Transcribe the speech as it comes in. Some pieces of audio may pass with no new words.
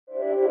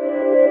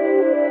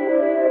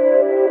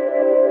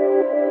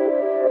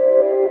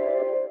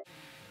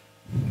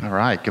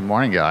right, good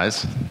morning,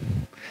 guys.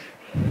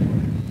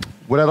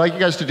 What I'd like you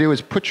guys to do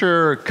is put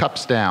your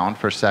cups down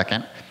for a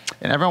second,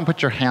 and everyone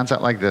put your hands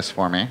out like this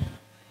for me.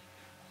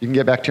 You can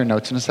get back to your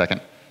notes in a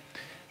second.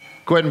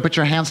 Go ahead and put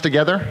your hands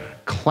together,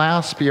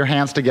 clasp your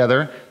hands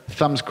together,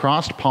 thumbs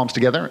crossed, palms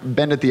together,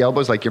 bend at the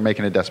elbows like you're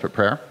making a desperate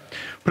prayer.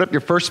 Put up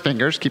your first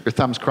fingers, keep your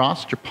thumbs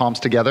crossed, your palms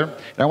together,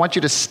 and I want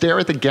you to stare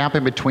at the gap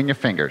in between your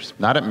fingers,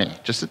 not at me,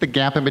 just at the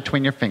gap in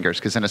between your fingers,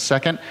 because in a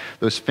second,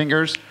 those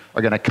fingers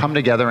are going to come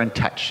together and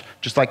touch,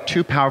 just like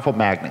two powerful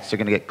magnets. They're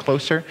going to get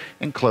closer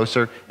and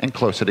closer and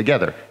closer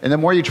together. And the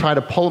more you try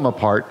to pull them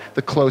apart,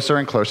 the closer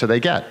and closer they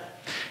get.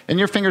 And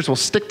your fingers will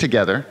stick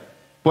together,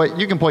 but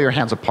you can pull your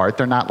hands apart.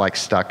 They're not like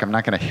stuck. I'm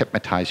not going to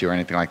hypnotize you or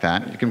anything like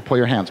that. You can pull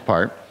your hands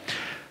apart.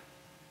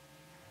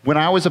 When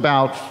I was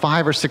about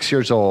 5 or 6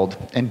 years old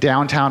in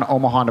downtown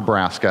Omaha,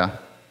 Nebraska,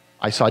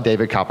 I saw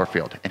David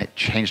Copperfield, and it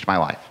changed my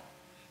life.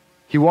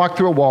 He walked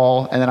through a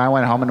wall, and then I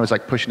went home and was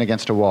like pushing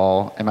against a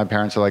wall, and my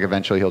parents were like,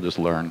 eventually he'll just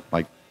learn,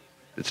 like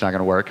it's not going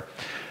to work.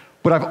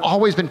 But I've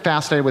always been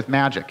fascinated with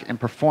magic and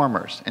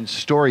performers and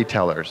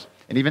storytellers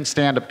and even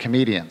stand-up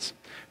comedians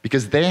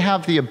because they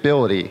have the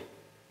ability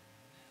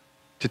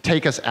to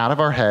take us out of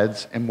our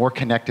heads and more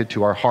connected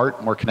to our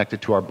heart, more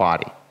connected to our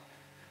body.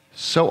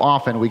 So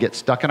often we get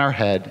stuck in our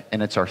head,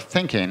 and it's our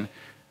thinking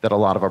that a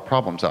lot of our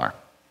problems are.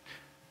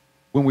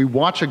 When we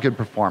watch a good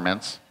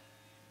performance,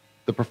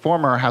 the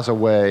performer has a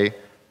way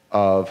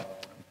of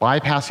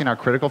bypassing our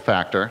critical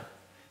factor,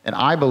 and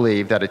I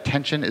believe that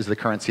attention is the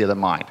currency of the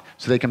mind.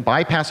 So they can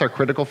bypass our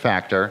critical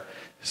factor,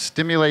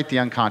 stimulate the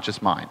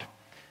unconscious mind.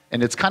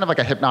 And it's kind of like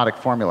a hypnotic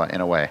formula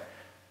in a way.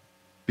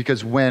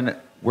 Because when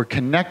we're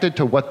connected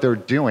to what they're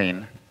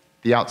doing,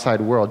 the outside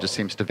world just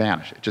seems to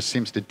vanish. It just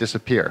seems to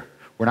disappear.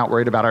 We're not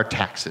worried about our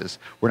taxes.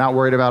 We're not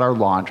worried about our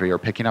laundry or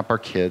picking up our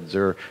kids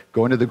or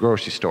going to the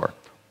grocery store.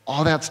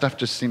 All that stuff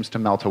just seems to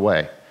melt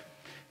away.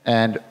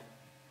 And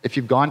if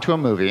you've gone to a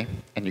movie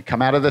and you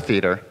come out of the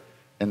theater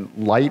and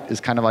light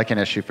is kind of like an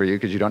issue for you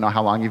because you don't know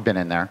how long you've been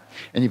in there,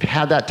 and you've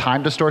had that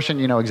time distortion,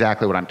 you know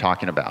exactly what I'm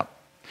talking about.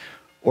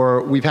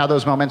 Or we've had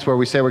those moments where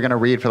we say we're going to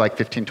read for like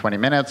 15, 20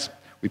 minutes,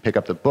 we pick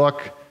up the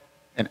book,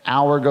 an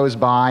hour goes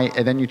by,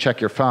 and then you check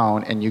your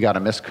phone and you got a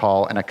missed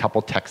call and a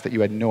couple texts that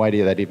you had no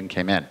idea that even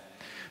came in.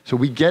 So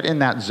we get in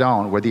that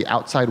zone where the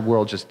outside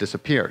world just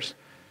disappears.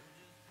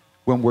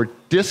 When we're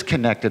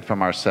disconnected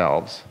from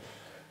ourselves,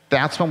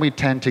 that's when we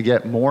tend to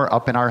get more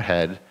up in our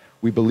head.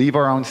 We believe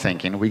our own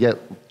thinking. We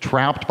get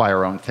trapped by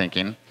our own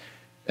thinking.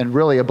 And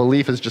really, a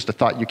belief is just a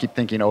thought you keep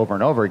thinking over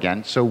and over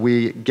again. So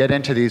we get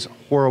into these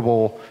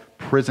horrible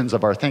prisons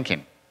of our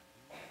thinking.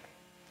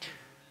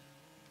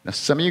 Now,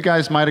 some of you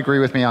guys might agree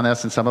with me on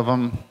this, and some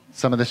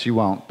of this you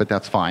won't, but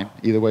that's fine.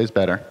 Either way is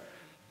better.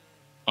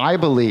 I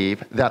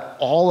believe that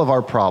all of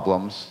our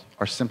problems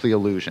are simply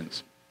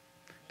illusions.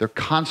 They're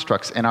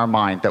constructs in our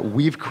mind that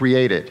we've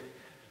created.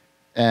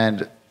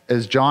 And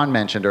as John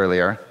mentioned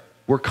earlier,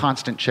 we're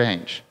constant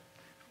change.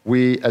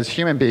 We, as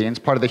human beings,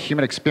 part of the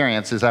human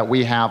experience is that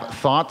we have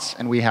thoughts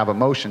and we have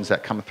emotions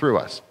that come through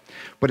us.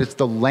 But it's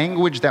the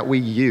language that we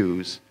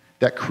use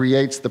that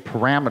creates the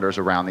parameters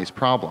around these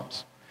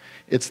problems.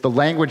 It's the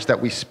language that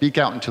we speak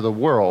out into the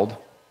world,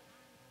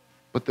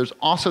 but there's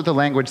also the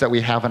language that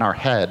we have in our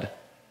head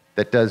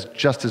that does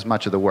just as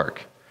much of the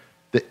work.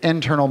 The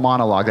internal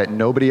monologue that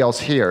nobody else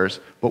hears,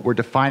 but we're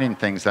defining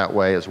things that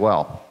way as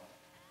well.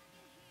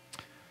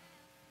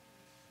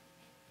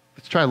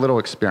 Let's try a little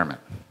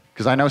experiment.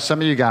 Because I know some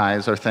of you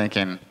guys are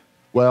thinking,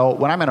 well,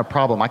 when I'm in a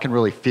problem, I can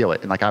really feel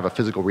it, and like I have a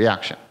physical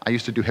reaction. I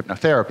used to do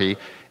hypnotherapy,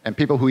 and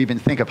people who even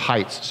think of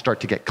heights start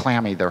to get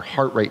clammy, their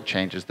heart rate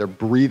changes, their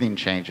breathing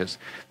changes,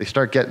 they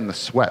start getting the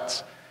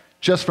sweats,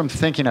 just from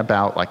thinking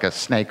about like a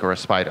snake or a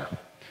spider.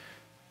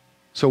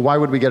 So why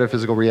would we get a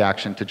physical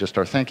reaction to just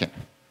our thinking?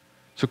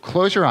 So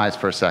close your eyes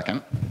for a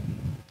second.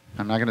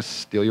 I'm not going to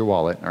steal your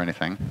wallet or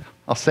anything.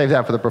 I'll save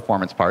that for the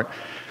performance part.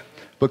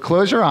 But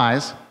close your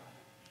eyes,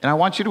 and I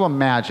want you to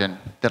imagine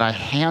that I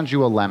hand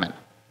you a lemon.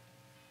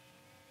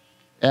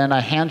 And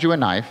I hand you a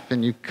knife,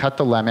 and you cut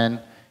the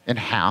lemon in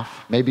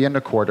half, maybe into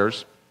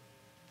quarters.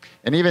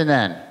 And even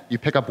then, you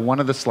pick up one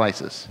of the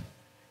slices.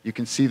 You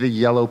can see the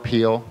yellow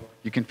peel.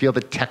 You can feel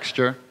the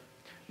texture.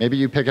 Maybe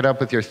you pick it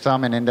up with your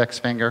thumb and index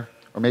finger,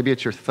 or maybe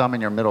it's your thumb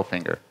and your middle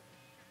finger.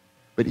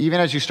 But even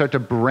as you start to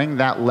bring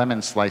that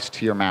lemon slice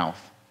to your mouth,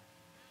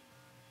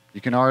 you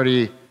can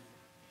already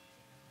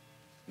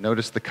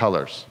notice the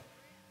colors,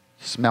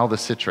 smell the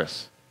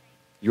citrus.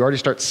 You already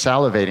start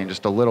salivating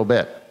just a little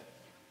bit.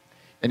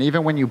 And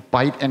even when you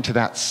bite into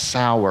that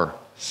sour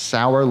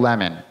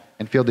lemon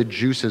and feel the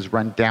juices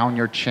run down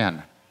your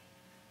chin.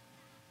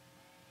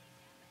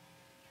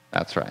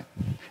 That's right.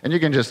 And you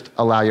can just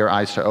allow your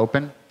eyes to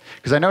open.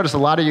 Because I notice a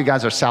lot of you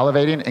guys are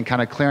salivating and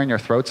kind of clearing your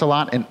throats a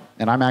lot, and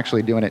I'm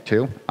actually doing it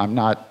too. I'm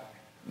not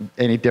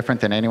any different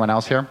than anyone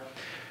else here.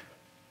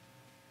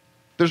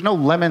 There's no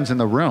lemons in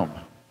the room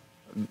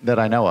that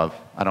I know of,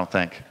 I don't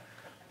think.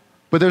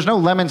 But there's no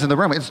lemons in the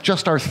room. It's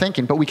just our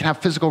thinking, but we can have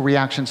physical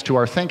reactions to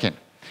our thinking.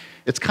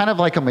 It's kind of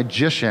like a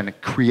magician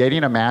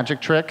creating a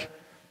magic trick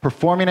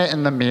performing it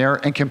in the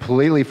mirror and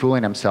completely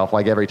fooling himself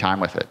like every time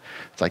with it.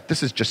 It's like,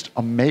 this is just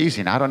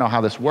amazing. I don't know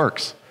how this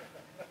works.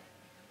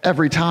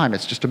 Every time,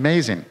 it's just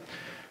amazing.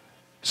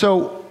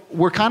 So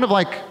we're kind of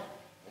like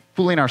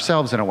fooling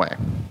ourselves in a way.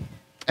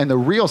 And the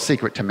real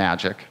secret to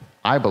magic,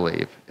 I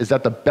believe, is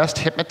that the best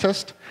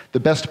hypnotist, the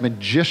best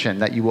magician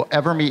that you will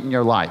ever meet in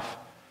your life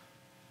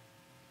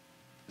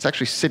is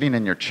actually sitting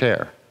in your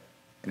chair,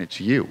 and it's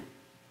you.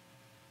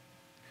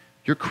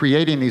 You're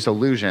creating these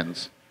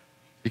illusions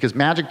because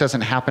magic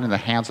doesn't happen in the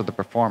hands of the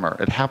performer.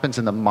 It happens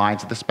in the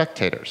minds of the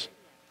spectators.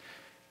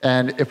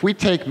 And if we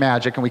take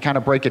magic and we kind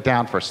of break it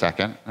down for a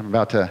second, I'm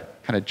about to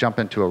kind of jump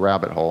into a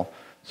rabbit hole,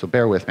 so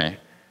bear with me.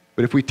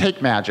 But if we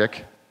take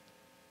magic,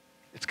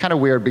 it's kind of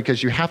weird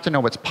because you have to know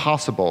what's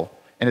possible,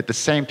 and at the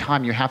same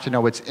time, you have to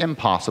know what's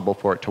impossible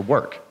for it to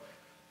work.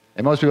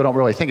 And most people don't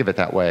really think of it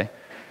that way,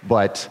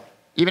 but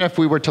even if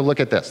we were to look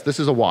at this, this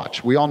is a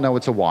watch. We all know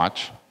it's a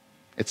watch.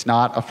 It's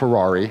not a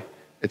Ferrari.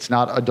 It's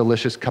not a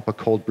delicious cup of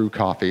cold brew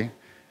coffee.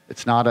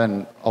 It's not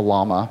a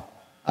llama.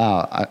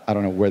 I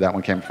don't know where that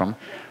one came from.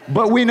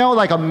 But we know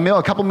like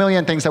a couple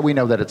million things that we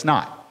know that it's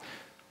not.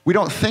 We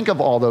don't think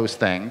of all those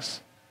things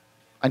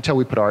until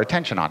we put our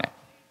attention on it.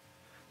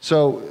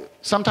 So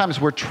sometimes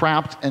we're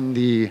trapped in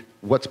the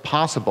what's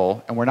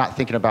possible and we're not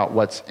thinking about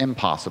what's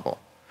impossible.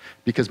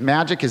 Because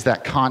magic is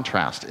that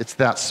contrast. It's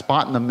that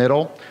spot in the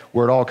middle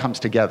where it all comes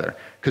together.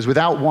 Because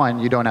without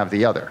one, you don't have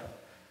the other.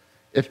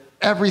 If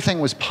everything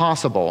was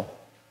possible,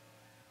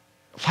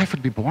 life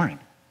would be boring.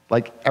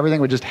 Like,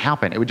 everything would just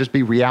happen. It would just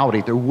be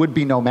reality. There would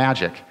be no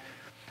magic.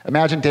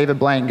 Imagine David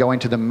Blaine going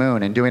to the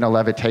moon and doing a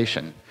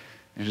levitation. And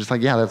you're just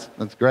like, yeah,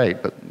 that's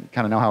great, but you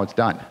kind of know how it's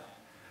done.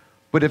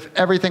 But if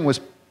everything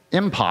was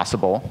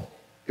impossible,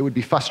 it would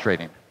be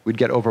frustrating. We'd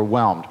get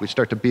overwhelmed. We'd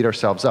start to beat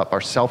ourselves up.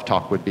 Our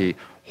self-talk would be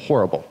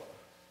horrible.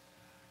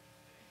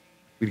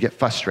 We'd get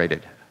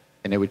frustrated,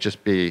 and it would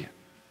just be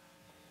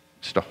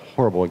just a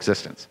horrible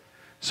existence.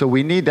 So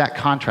we need that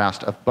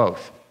contrast of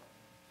both.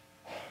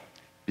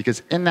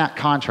 Because in that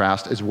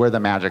contrast is where the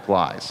magic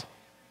lies.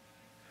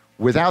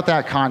 Without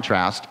that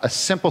contrast, a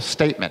simple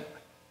statement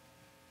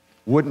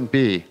wouldn't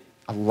be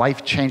a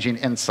life-changing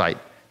insight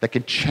that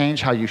could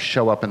change how you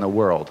show up in the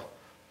world.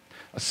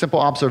 A simple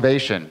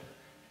observation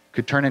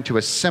could turn into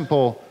a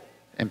simple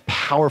and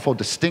powerful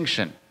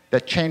distinction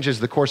that changes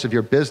the course of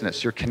your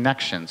business, your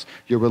connections,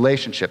 your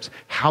relationships,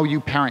 how you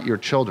parent your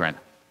children.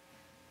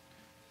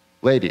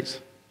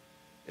 Ladies,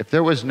 if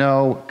there was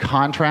no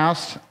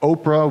contrast,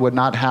 Oprah would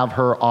not have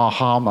her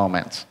aha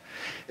moments.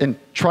 And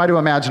try to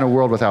imagine a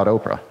world without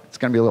Oprah. It's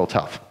going to be a little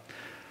tough.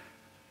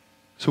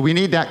 So we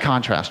need that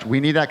contrast. We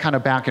need that kind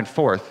of back and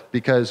forth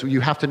because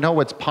you have to know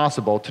what's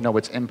possible to know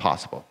what's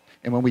impossible.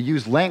 And when we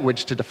use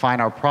language to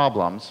define our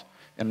problems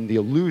and the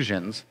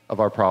illusions of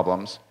our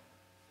problems,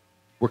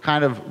 we're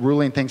kind of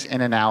ruling things in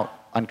and out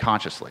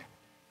unconsciously.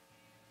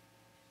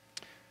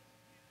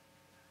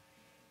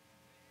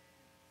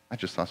 I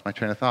just lost my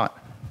train of thought.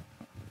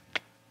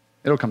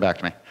 It'll come back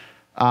to me.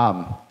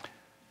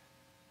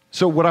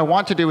 So what I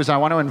want to do is I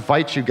want to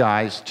invite you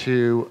guys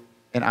to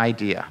an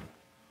idea.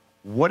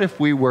 What if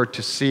we were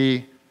to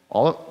see,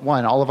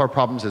 all of our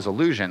problems as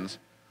illusions,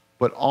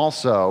 but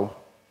also,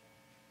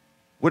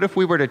 what if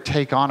we were to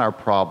take on our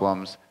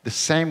problems the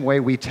same way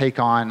we take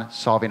on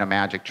solving a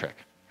magic trick?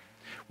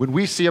 When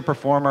we see a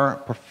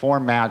performer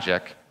perform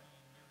magic,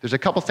 there's a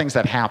couple things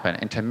that happen,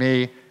 and to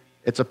me,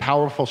 it's a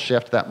powerful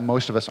shift that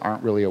most of us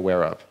aren't really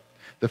aware of.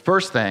 The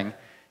first thing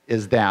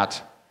is that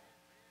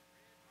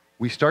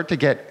we start to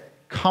get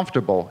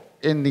comfortable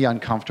in the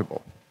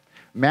uncomfortable.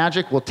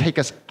 Magic will take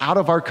us out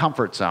of our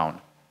comfort zone,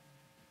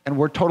 and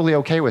we're totally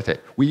okay with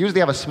it. We usually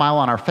have a smile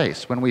on our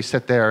face when we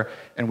sit there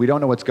and we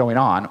don't know what's going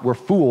on. We're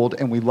fooled,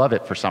 and we love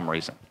it for some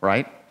reason,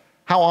 right?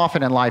 How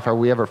often in life are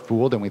we ever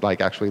fooled and we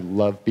actually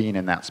love being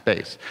in that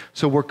space?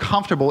 So we're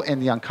comfortable in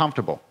the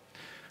uncomfortable.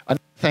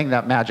 Another thing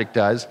that magic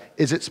does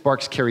is it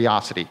sparks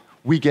curiosity.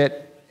 We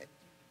get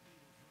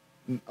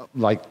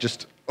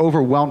just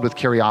overwhelmed with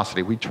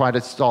curiosity. We try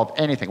to solve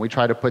anything. We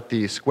try to put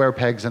the square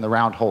pegs in the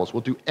round holes.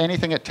 We'll do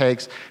anything it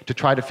takes to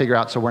try to figure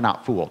out so we're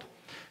not fooled.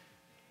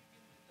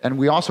 And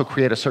we also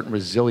create a certain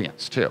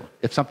resilience too.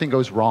 If something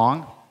goes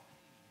wrong,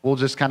 we'll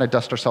just kind of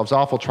dust ourselves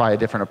off. We'll try a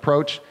different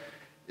approach.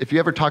 If you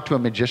ever talk to a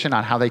magician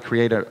on how they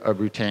create a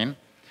routine,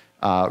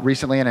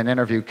 recently in an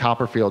interview,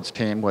 Copperfield's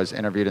team was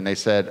interviewed and they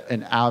said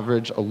an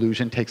average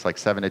illusion takes like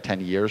 7 to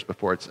 10 years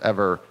before it's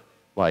ever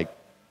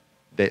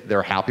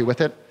they're happy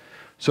with it.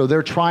 So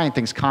they're trying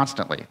things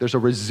constantly. There's a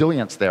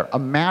resilience there.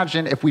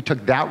 Imagine if we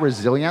took that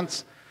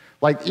resilience,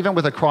 like even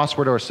with a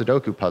crossword or a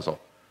Sudoku puzzle.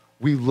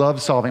 We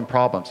love solving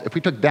problems. If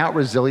we took that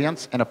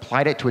resilience and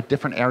applied it to a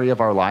different area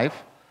of our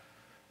life,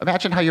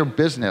 imagine how your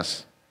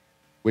business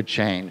would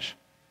change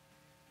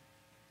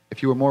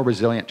if you were more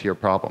resilient to your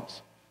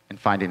problems and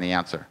finding the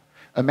answer.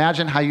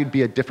 Imagine how you'd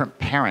be a different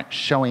parent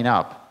showing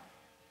up,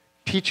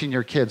 teaching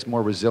your kids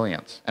more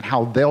resilience and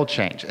how they'll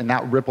change and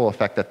that ripple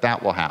effect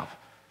that will have.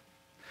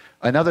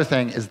 Another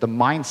thing is the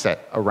mindset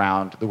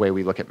around the way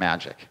we look at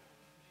magic.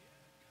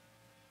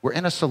 We're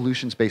in a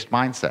solutions-based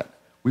mindset.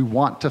 We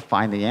want to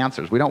find the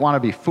answers. We don't want to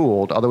be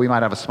fooled, although we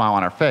might have a smile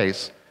on our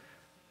face.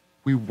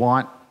 We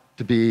want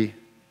to be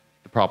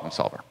the problem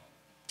solver.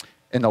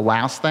 And the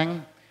last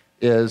thing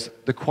is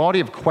the quality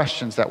of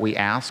questions that we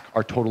ask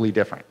are totally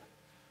different.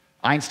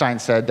 Einstein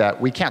said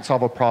that we can't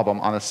solve a problem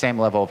on the same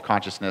level of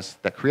consciousness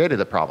that created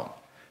the problem.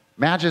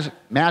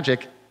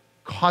 Magic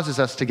causes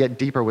us to get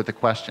deeper with the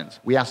questions.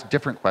 We ask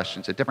different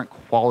questions, a different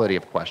quality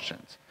of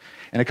questions.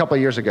 And a couple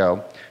of years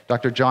ago,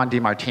 Dr. John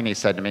DeMartini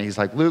said to me, he's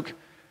like, Luke,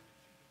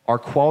 our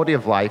quality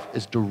of life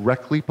is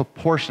directly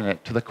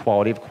proportionate to the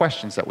quality of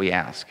questions that we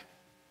ask.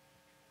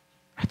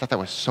 I thought that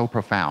was so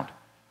profound.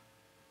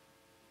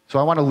 So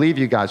I want to leave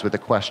you guys with a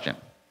question.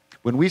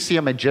 When we see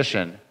a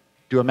magician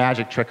do a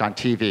magic trick on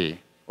TV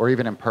or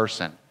even in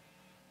person,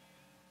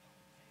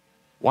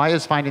 why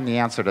is finding the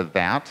answer to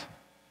that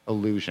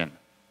illusion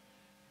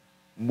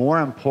more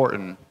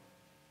important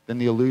than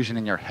the illusion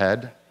in your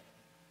head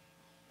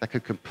that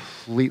could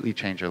completely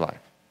change your life?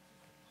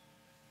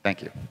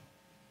 Thank you.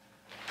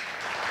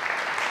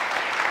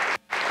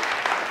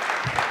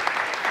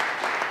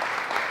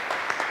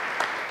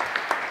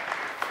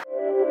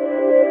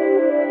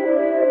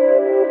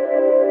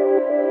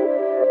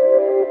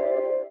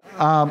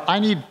 I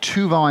need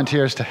 2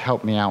 volunteers to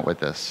help me out with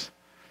this.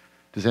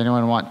 Does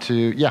anyone want to?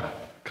 Yeah,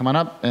 come on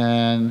up.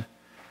 And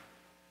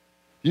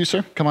you,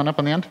 sir, come on up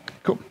on the end.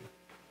 Cool.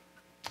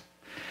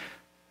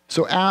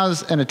 So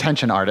as an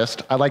attention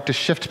artist, I like to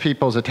shift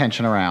people's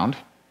attention around.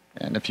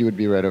 And if you would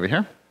be right over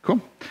here.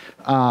 Cool.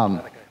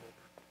 No,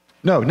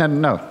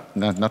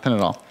 nothing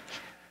at all.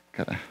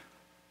 Gotta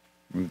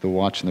move the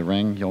watch and the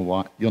ring.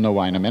 You'll know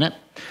why in a minute.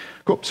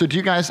 Cool. So do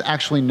you guys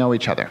actually know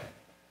each other?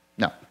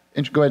 No.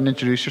 Go ahead and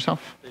introduce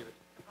yourself.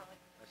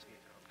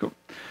 Cool.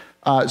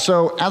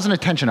 So as an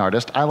attention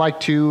artist, I like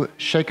to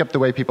shake up the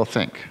way people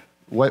think,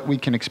 what we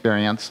can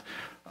experience,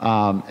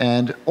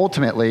 and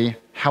ultimately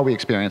how we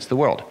experience the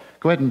world.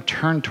 Go ahead and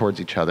turn towards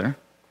each other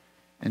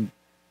and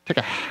take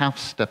a half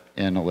step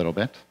in a little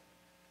bit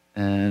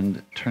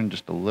and turn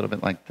just a little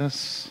bit like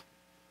this.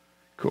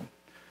 Cool.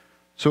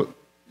 So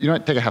you know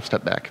what? Take a half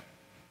step back.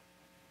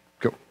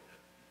 Cool.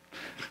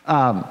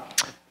 I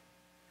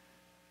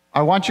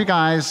want you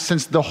guys,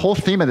 since the whole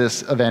theme of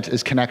this event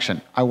is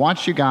connection, I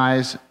want you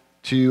guys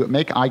to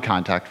make eye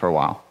contact for a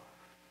while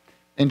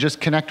and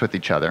just connect with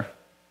each other.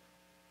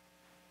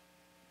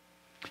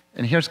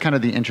 And here's kind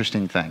of the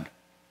interesting thing.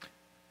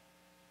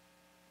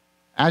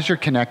 As you're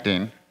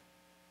connecting,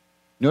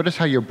 notice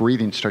how your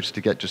breathing starts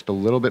to get just a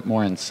little bit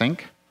more in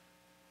sync.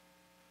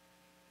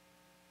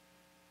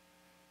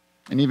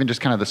 And even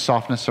just kind of the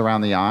softness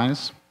around the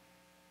eyes.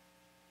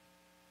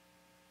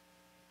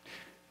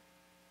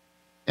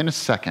 In a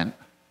second,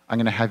 I'm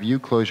going to have you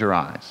close your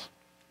eyes.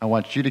 I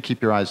want you to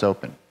keep your eyes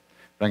open.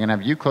 But I'm going to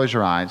have you close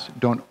your eyes.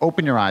 Don't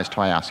open your eyes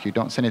until I ask you.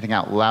 Don't say anything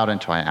out loud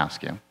until I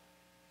ask you.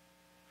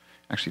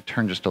 Actually,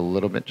 turn just a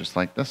little bit, just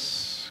like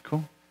this.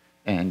 Cool.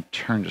 And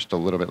turn just a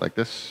little bit like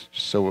this,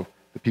 just so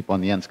the people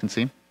on the ends can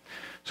see.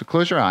 So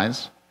close your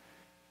eyes,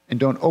 and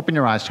don't open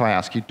your eyes until I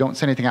ask you. Don't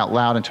say anything out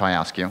loud until I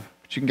ask you.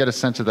 But you can get a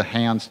sense of the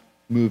hands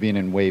moving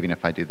and waving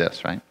if I do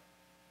this, right?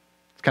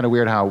 It's kind of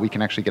weird how we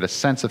can actually get a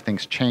sense of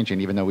things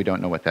changing even though we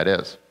don't know what that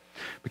is.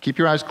 But keep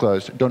your eyes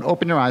closed. Don't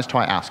open your eyes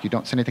until I ask you.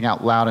 Don't say anything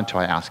out loud until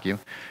I ask you.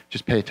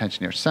 Just pay attention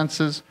to your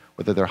senses,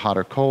 whether they're hot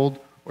or cold,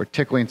 or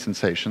tickling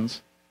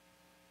sensations.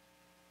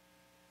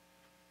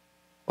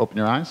 Open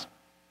your eyes.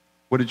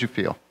 What did you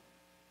feel?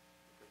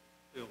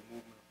 Feel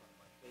movement on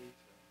my face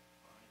and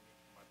behind me,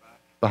 my back.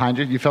 Behind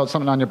you? You felt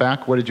something on your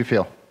back? What did you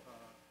feel?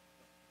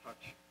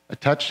 Touch. A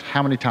touch?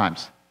 How many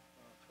times?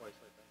 Twice,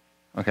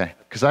 I think. Okay,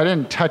 because I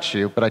didn't touch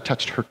you, but I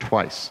touched her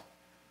twice.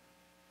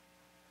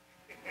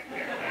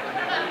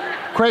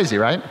 Crazy,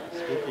 right?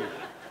 Spooky.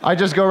 I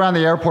just go around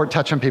the airport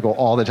touching people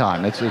all the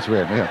time. It's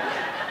weird.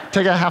 Yeah.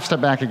 Take a half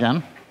step back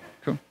again.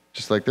 Cool.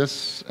 Just like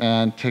this.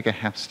 And take a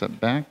half step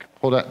back.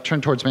 Hold out,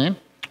 turn towards me.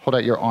 Hold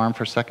out your arm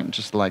for a second,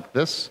 just like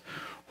this.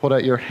 Hold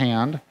out your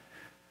hand,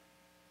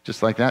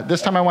 just like that.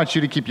 This time I want you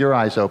to keep your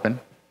eyes open.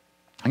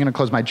 I'm going to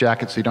close my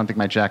jacket so you don't think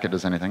my jacket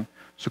does anything.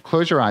 So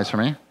close your eyes for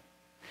me.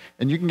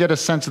 And you can get a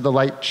sense of the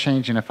light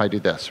changing if I do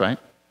this, right?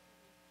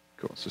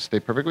 Cool. So stay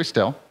perfectly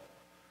still.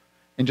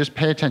 And just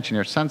pay attention to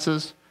your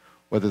senses,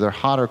 whether they're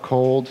hot or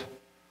cold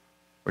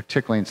or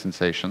tickling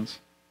sensations.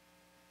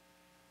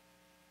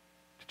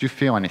 Did you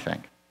feel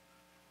anything?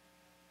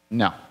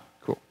 No.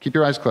 Cool. Keep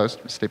your eyes closed.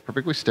 Stay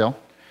perfectly still.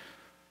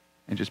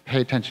 And just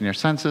pay attention to your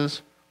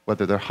senses,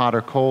 whether they're hot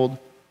or cold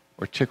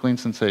or tickling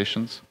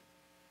sensations.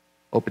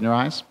 Open your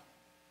eyes.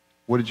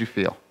 What did you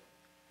feel?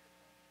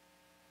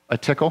 A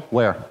tickle?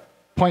 Where?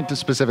 Point to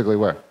specifically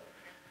where.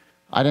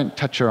 I didn't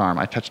touch your arm.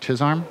 I touched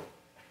his arm.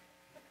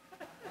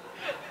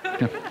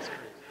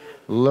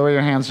 Lower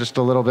your hands just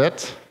a little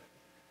bit.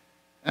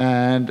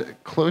 And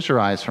close your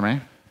eyes for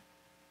me.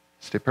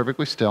 Stay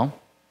perfectly still.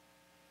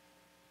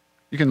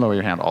 You can lower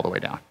your hand all the way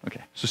down.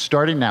 Okay. So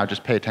starting now,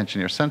 just pay attention to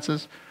your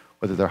senses,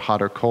 whether they're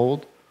hot or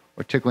cold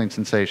or tickling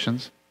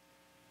sensations.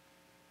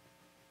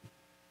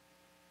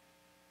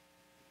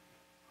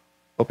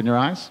 Open your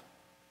eyes.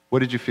 What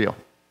did you feel?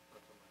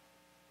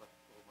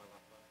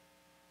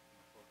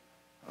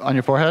 On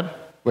your forehead?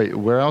 Wait,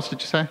 where else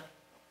did you say?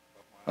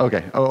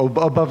 Okay,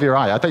 above your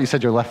eye. I thought you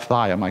said your left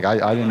thigh. I'm like,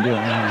 I didn't do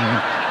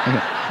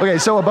it. Okay,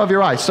 so above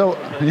your eye. So,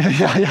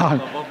 yeah.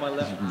 Above my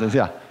left.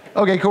 Yeah.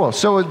 Okay, cool.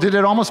 So did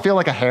it almost feel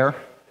like a hair?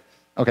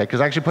 Okay,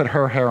 because I actually put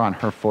her hair on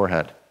her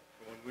forehead.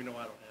 We know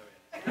I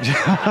don't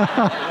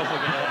have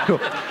it. Cool.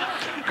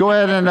 Go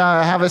ahead and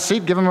have a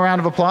seat. Give him a round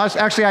of applause.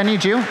 Actually, I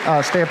need you.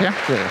 Stay up here.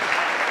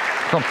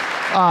 Cool.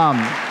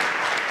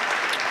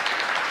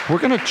 We're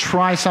going to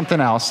try something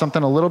else,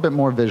 something a little bit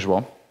more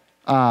visual.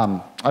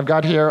 I've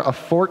got here a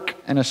fork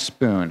and a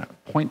spoon.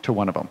 Point to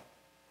one of them.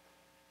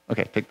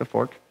 Okay, take the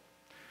fork.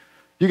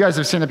 You guys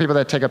have seen the people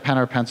that take a pen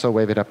or a pencil,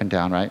 wave it up and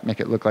down, right? Make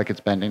it look like it's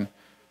bending.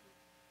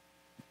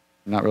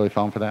 Not really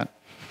falling for that?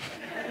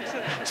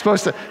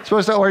 supposed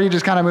to, or you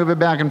just kind of move it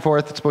back and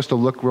forth. It's supposed to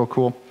look real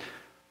cool.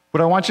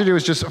 What I want you to do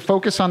is just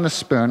focus on the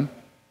spoon.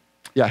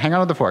 Yeah, hang on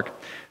with the fork.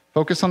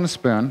 Focus on the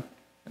spoon,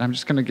 and I'm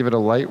just going to give it a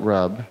light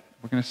rub.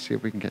 We're going to see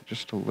if we can get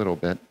just a little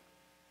bit.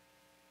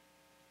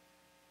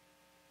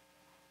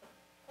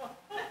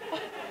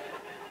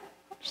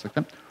 Just like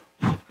that.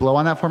 Blow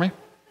on that for me.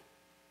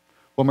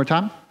 One more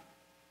time.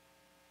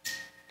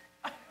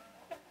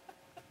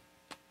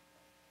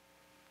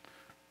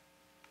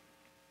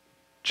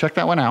 Check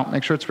that one out.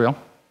 Make sure it's real.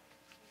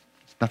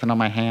 There's nothing on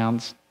my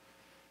hands.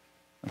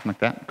 Nothing like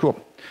that. Cool.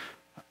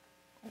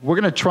 We're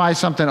going to try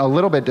something a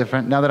little bit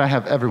different now that I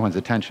have everyone's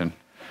attention.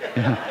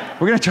 Yeah.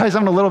 We're going to try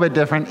something a little bit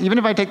different. Even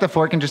if I take the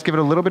fork and just give it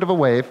a little bit of a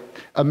wave,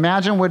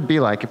 imagine what it'd be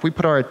like if we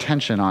put our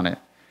attention on it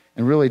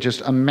and really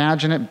just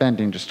imagine it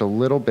bending just a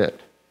little bit.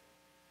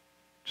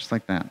 Just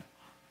like that.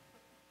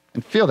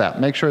 And feel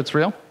that. Make sure it's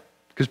real.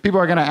 Because people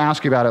are going to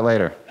ask you about it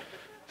later.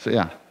 So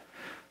yeah.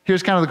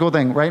 Here's kind of the cool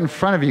thing. Right in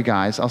front of you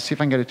guys, I'll see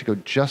if I can get it to go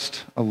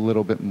just a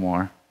little bit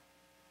more.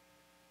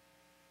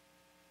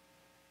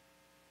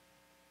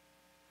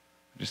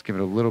 Just give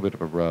it a little bit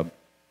of a rub.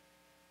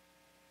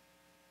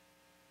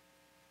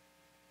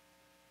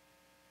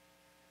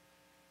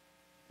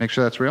 Make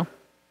sure that's real.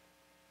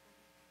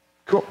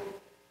 Cool.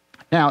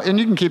 Now, and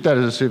you can keep that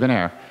as a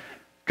souvenir.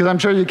 Because I'm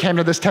sure you came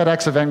to this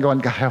TEDx event going,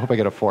 God, I hope I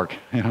get a fork.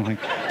 You know, like,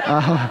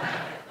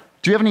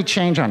 do you have any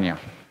change on you?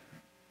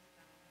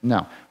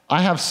 No.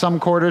 I have some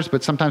quarters,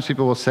 but sometimes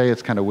people will say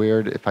it's kind of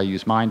weird if I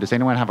use mine. Does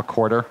anyone have a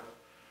quarter?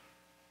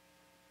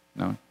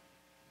 No?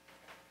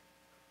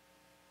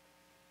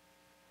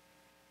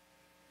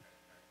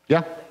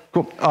 Yeah?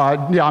 Cool.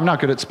 Yeah, I'm not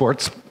good at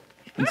sports.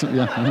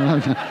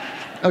 Yeah.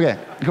 Okay,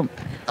 cool.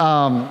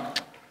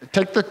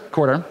 Take the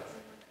quarter,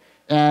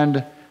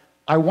 and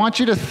I want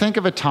you to think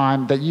of a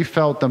time that you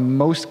felt the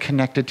most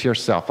connected to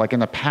yourself, like in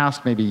the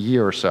past maybe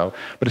year or so,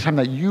 but a time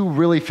that you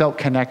really felt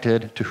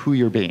connected to who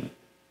you're being.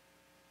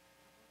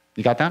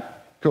 You got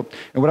that? Cool.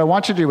 And what I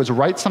want you to do is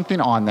write something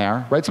on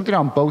there, write something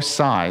on both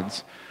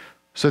sides,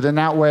 so then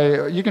that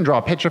way, you can draw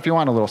a picture if you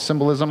want, a little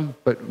symbolism,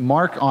 but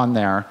mark on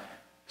there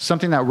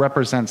something that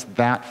represents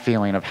that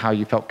feeling of how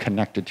you felt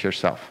connected to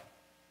yourself.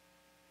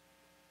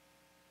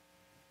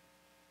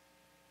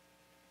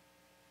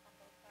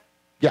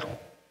 Yeah.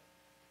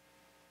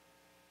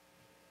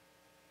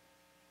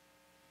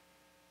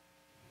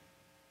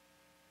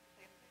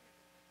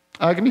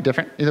 It can be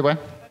different, either way.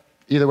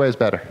 Either way is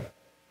better.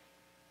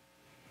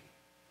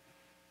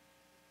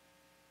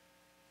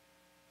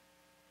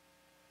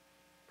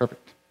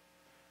 Perfect.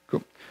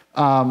 Cool.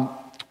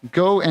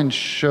 Go and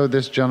show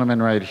this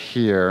gentleman right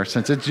here,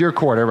 since it's your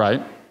quarter,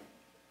 right?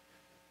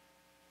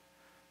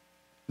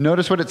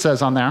 Notice what it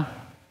says on there.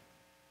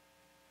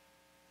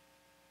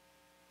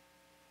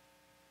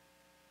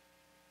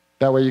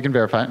 That way you can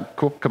verify it.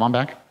 Cool. Come on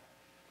back.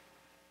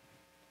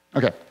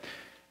 Okay.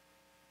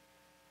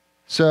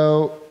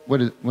 So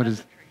what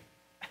is?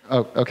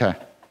 Oh, okay.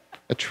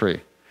 A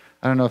tree.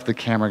 I don't know if the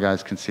camera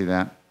guys can see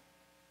that.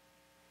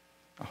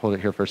 I'll hold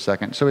it here for a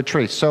second. So a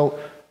tree. So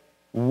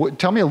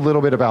tell me a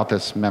little bit about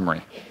this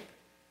memory.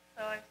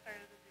 So I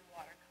started to do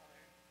watercolor.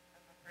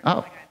 And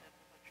the first thing I did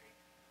was a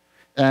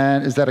tree.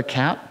 And is that a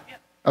cat? Yeah.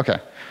 Okay.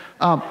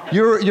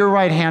 You're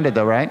right-handed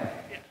though, right?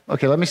 Yeah.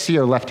 Okay, let me see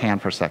your left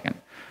hand for a second.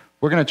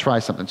 We're going to try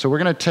something. So we're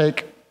going to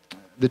take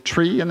the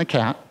tree and the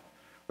cat.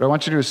 What I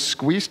want you to do is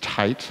squeeze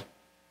tight,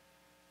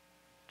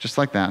 just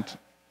like that.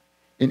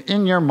 And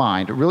in your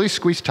mind, really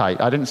squeeze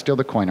tight. I didn't steal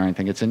the coin or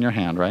anything. It's in your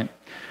hand, right?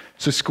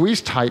 So squeeze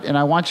tight, and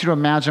I want you to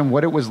imagine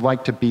what it was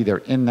like to be there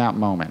in that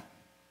moment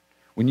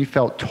when you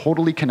felt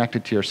totally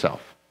connected to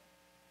yourself.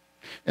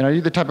 And are you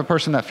the type of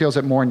person that feels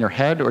it more in your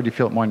head, or do you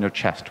feel it more in your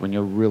chest when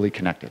you're really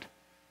connected?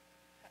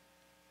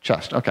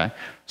 Chest, okay.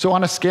 So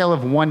on a scale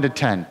of 1 to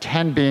 10,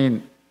 10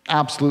 being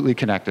absolutely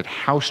connected,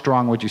 how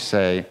strong would you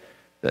say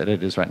that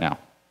it is right now?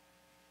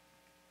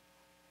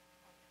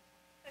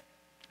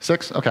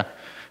 6? Okay. I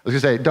was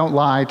going to say, don't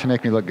lie to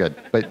make me look good,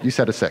 but you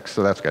said a 6,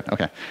 so that's good.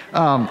 Okay.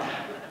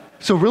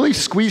 So really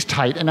squeeze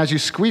tight, and as you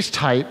squeeze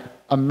tight,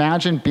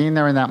 imagine being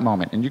there in that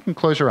moment. And you can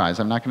close your eyes.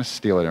 I'm not going to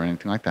steal it or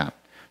anything like that.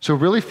 So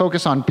really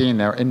focus on being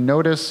there and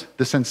notice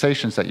the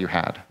sensations that you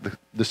had,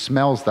 the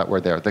smells that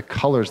were there, the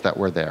colors that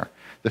were there,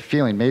 the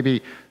feeling.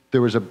 Maybe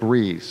there was a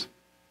breeze.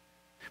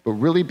 But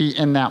really be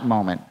in that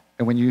moment.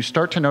 And when you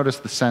start to notice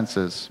the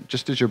senses,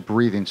 just as your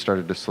breathing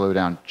started to slow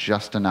down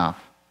just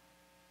enough,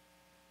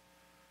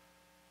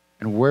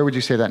 and where would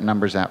you say that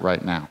number's at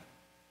right now?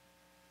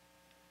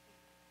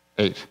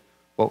 8.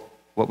 Well,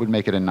 what would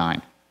make it a 9?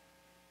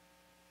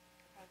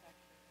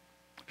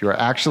 If you were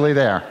actually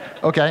there.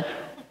 Okay.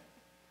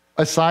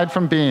 Aside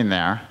from being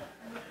there,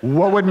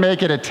 what would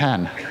make it a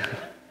 10?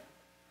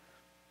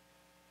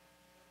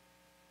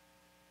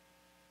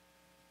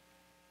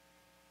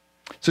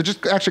 So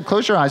just actually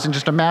close your eyes and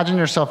just imagine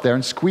yourself there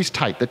and squeeze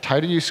tight. The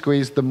tighter you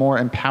squeeze, the more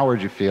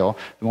empowered you feel.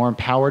 The more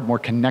empowered, more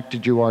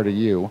connected you are to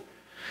you.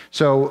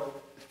 So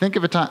think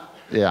of a time,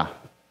 yeah.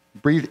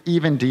 Breathe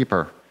even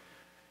deeper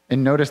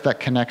and notice that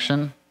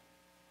connection,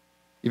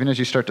 even as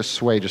you start to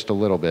sway just a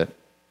little bit.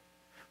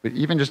 But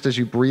even just as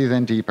you breathe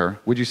in deeper,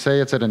 would you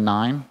say it's at a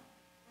 9?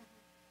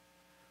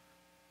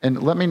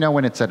 And let me know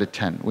when it's at a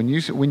 10. When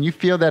you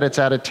feel that it's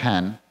at a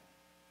 10,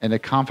 and a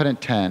confident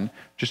 10,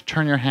 just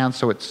turn your hand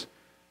so it's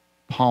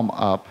palm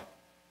up.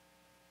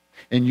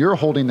 And you're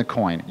holding the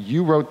coin.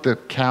 You wrote the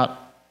cat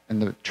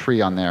and the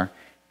tree on there,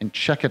 and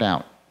check it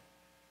out.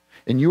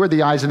 And you are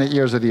the eyes and the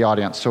ears of the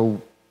audience,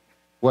 so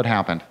what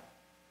happened?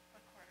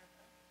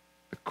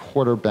 The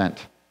quarter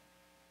bent.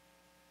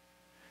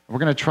 We're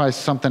going to try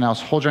something else.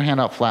 Hold your hand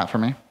out flat for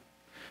me.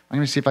 I'm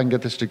going to see if I can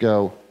get this to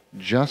go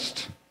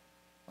just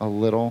a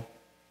little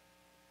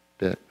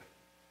bit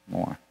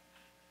more.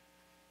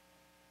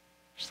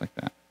 Just like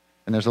that.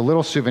 And there's a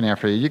little souvenir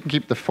for you. You can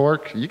keep the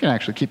fork. You can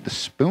actually keep the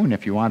spoon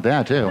if you want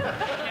that, too.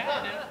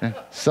 Yeah,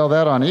 sell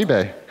that on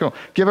eBay. Cool.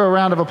 Give her a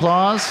round of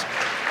applause.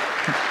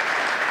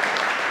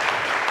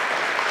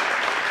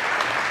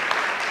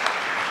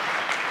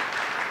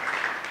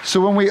 So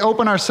when we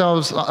open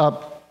ourselves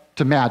up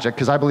to magic,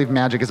 because I believe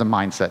magic is a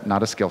mindset,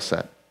 not a skill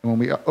set. And when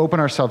we open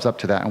ourselves up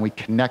to that and we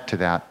connect to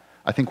that,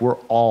 I think we're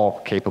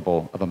all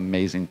capable of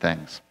amazing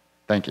things.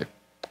 Thank you.